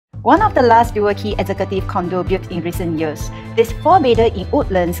One of the last dual-key executive condo built in recent years, this 4-bedder in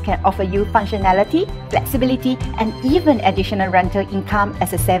Woodlands can offer you functionality, flexibility, and even additional rental income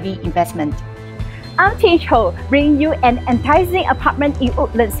as a savvy investment. I'm Tinge, bringing you an enticing apartment in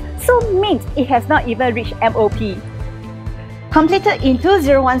Woodlands, so mint it has not even reached MOP. Completed in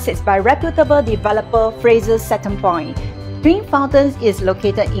 2016 by reputable developer Fraser Saturn Point, Twin Fountains is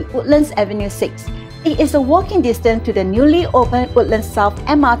located in Woodlands Avenue 6. It is a walking distance to the newly opened Woodlands South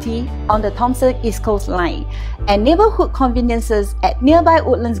MRT on the Thomson East Coast Line and neighbourhood conveniences at nearby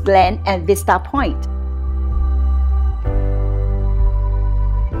Woodlands Glen and Vista Point.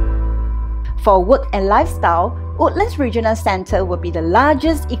 For work and lifestyle, Woodlands Regional Centre will be the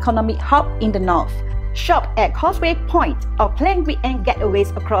largest economic hub in the north. Shop at Causeway Point or plan weekend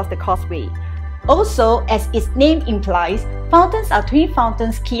getaways across the causeway. Also, as its name implies, fountains are Twin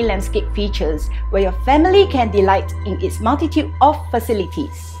Fountains' key landscape features where your family can delight in its multitude of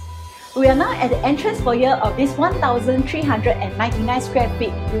facilities. We are now at the entrance foyer of this 1,399 square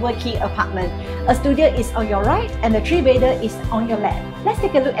feet dual-key apartment. A studio is on your right and the 3-bedder is on your left. Let's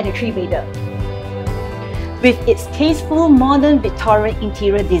take a look at the 3-bedder. With its tasteful modern Victorian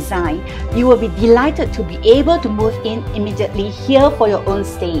interior design, you will be delighted to be able to move in immediately here for your own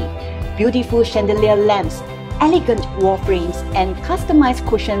stay. Beautiful chandelier lamps, elegant wall frames, and customized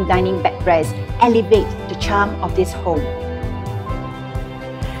cushioned dining backrests elevate the charm of this home.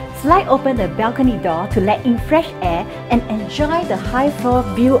 Slide open the balcony door to let in fresh air and enjoy the high floor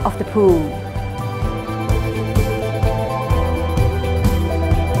view of the pool.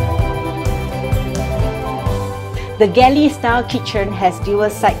 The galley-style kitchen has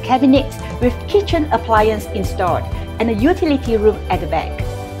dual-side cabinets with kitchen appliance installed and a utility room at the back.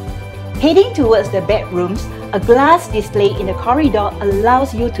 Heading towards the bedrooms, a glass display in the corridor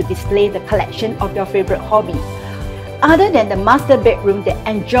allows you to display the collection of your favorite hobby. Other than the master bedroom that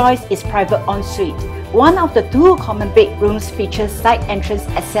enjoys its private ensuite, one of the 2 common bedrooms features side entrance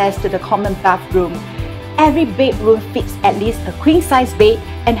access to the common bathroom. Every bedroom fits at least a queen-size bed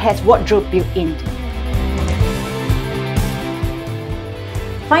and has wardrobe built in.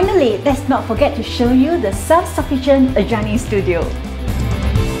 Finally, let's not forget to show you the self-sufficient adjoining studio.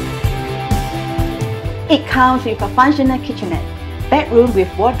 It comes with a functional kitchenette, bedroom with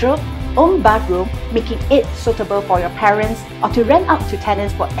wardrobe, own bathroom, making it suitable for your parents or to rent out to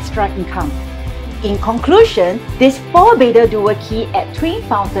tenants for extra income. In conclusion, this 4-bedder dual-key at Twin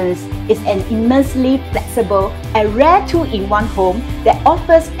Fountains is an immensely flexible and rare 2-in-1 home that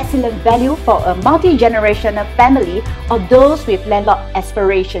offers excellent value for a multi-generational family or those with landlord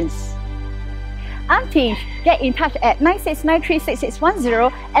aspirations. I'm Tinge. Get in touch at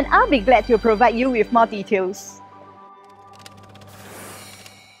 96936610 and I'll be glad to provide you with more details.